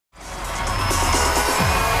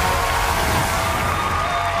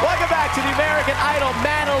back to the American Idol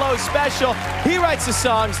Manilow special. He writes the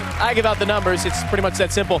songs, I give out the numbers. It's pretty much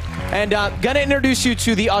that simple. And gonna introduce you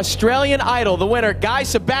to the Australian Idol, the winner, Guy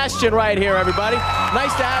Sebastian, right here, everybody.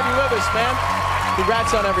 Nice to have you with us, man.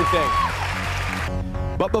 Congrats on everything.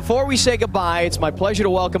 But before we say goodbye, it's my pleasure to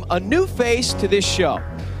welcome a new face to this show.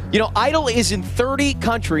 You know, Idol is in 30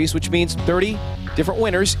 countries, which means 30 different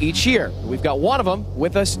winners each year. We've got one of them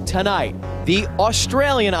with us tonight, the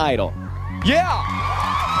Australian Idol. Yeah!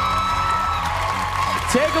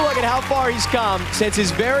 Take a look at how far he's come since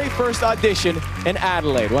his very first audition in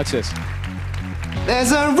Adelaide. Watch this.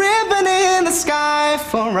 There's a ribbon in the sky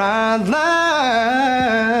for our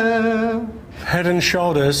love. Head and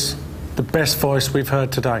shoulders the best voice we've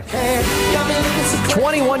heard today.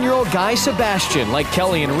 21-year-old Guy Sebastian, like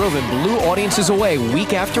Kelly and Reuben, blew audiences away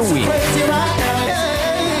week after week.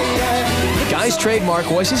 Guy's trademark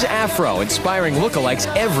was his afro, inspiring lookalikes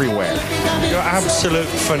everywhere. You're absolute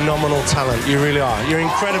phenomenal talent. You really are. You're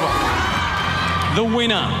incredible. The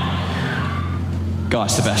winner, Guy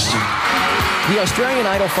Sebastian. The Australian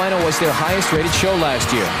Idol final was their highest-rated show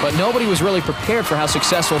last year, but nobody was really prepared for how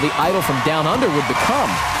successful the Idol from Down Under would become.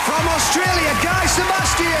 From Australia, Guy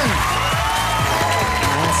Sebastian.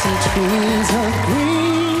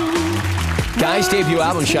 Guy's debut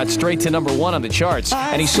album shot straight to #1 on the charts,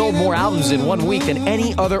 and he sold more albums in 1 week than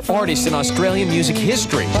any other artist in Australian music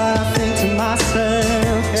history.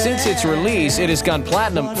 Since its release, it has gone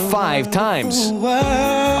platinum 5 times.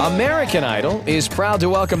 American Idol is proud to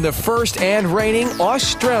welcome the first and reigning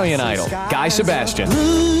Australian Idol, Guy Sebastian.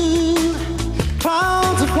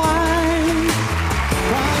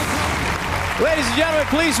 Ladies and gentlemen,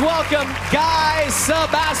 please welcome Guy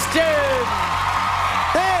Sebastian.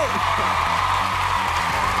 Hey!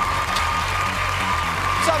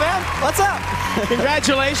 What's up, man? What's up?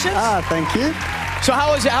 Congratulations. Thank you. So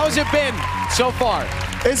how has it been so far?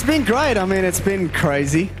 It's been great. I mean, it's been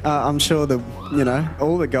crazy. I'm sure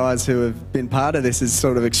all the guys who have been part of this has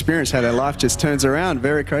sort of experienced how their life just turns around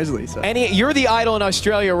very crazily. So. You're the Idol in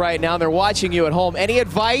Australia right now. They're watching you at home. Any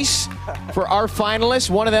advice for our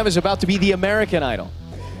finalists? One of them is about to be the American Idol.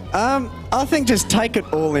 I think just take it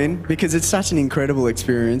all in because it's such an incredible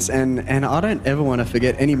experience, and I don't ever want to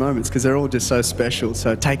forget any moments because they're all just so special.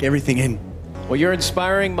 So take everything in. Well, you're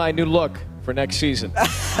inspiring my new look for next season. I'll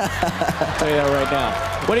tell you that right now.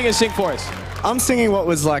 What are you going to sing for us? I'm singing what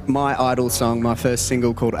was like my Idol song, my first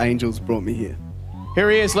single called Angels Brought Me Here. Here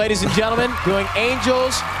he is, ladies and gentlemen, doing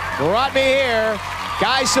Angels Brought Me Here,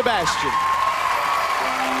 Guy Sebastian.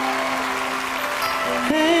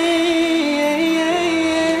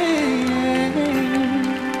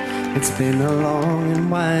 It's been a long and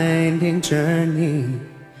winding journey,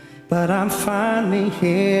 but I'm finally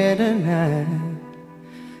here tonight.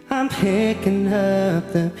 I'm picking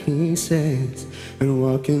up the pieces and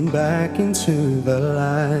walking back into the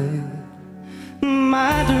light.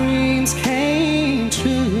 My dreams came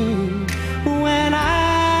true when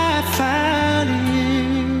I found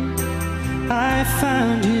you. I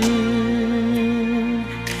found you,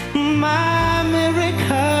 my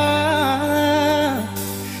miracle.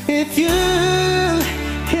 If you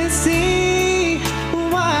can see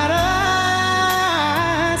what I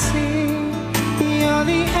see, you're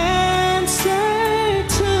the answer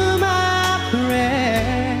to my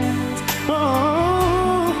prayers.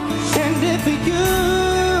 Oh, and if you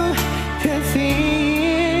can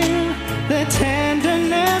feel the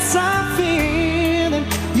tenderness I feel, then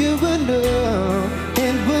you would know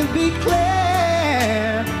it would be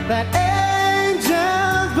clear that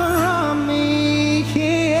angels brought me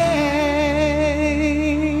here.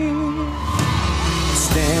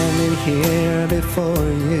 Standing here before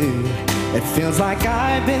you, it feels like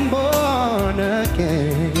I've been born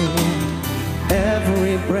again.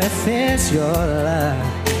 Every breath is your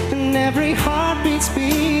life, and every heartbeat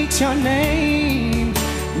speaks your name.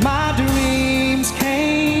 My dreams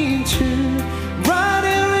came true right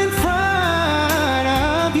here in front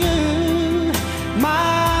of you,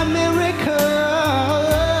 my miracle.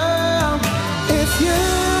 If you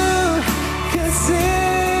could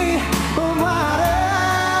see what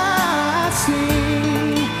I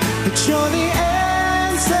see, that you're the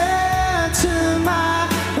answer to my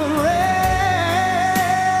prayers.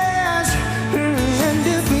 And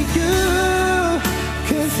if you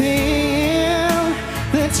could feel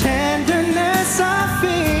the tenderness I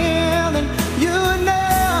feel, then you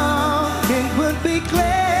know it would be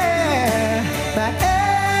clear that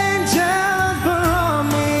angels brought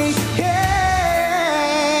me here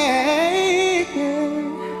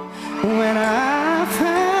when I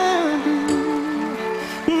found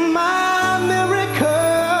you, my miracle.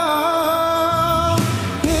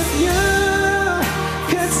 If you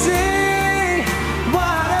could see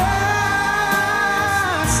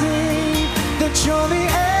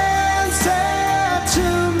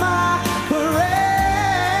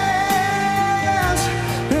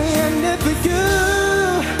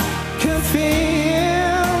you could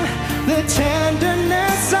feel the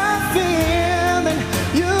tenderness I feel, then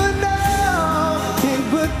you know it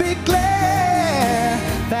would be clear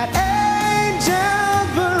that angels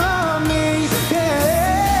were on me.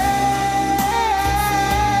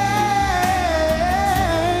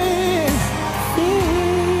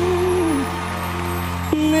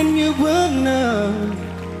 Then you would know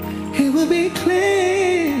it would be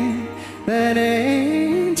clear that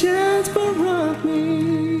angels were on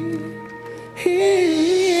me.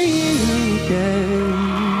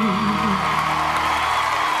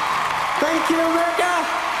 Thank you, America.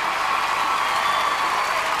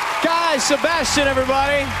 Guys, Sebastian,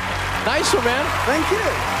 everybody. Nice one, man. Thank you.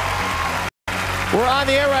 We're on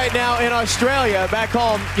the air right now in Australia, back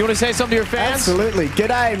home. You want to say something to your fans? Absolutely.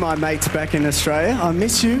 G'day, my mates back in Australia. I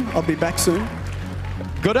miss you. I'll be back soon.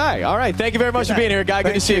 Good day. All right. Thank you very much for being here, guy.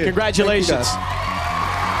 Good to see you. Congratulations. Thank you, guys.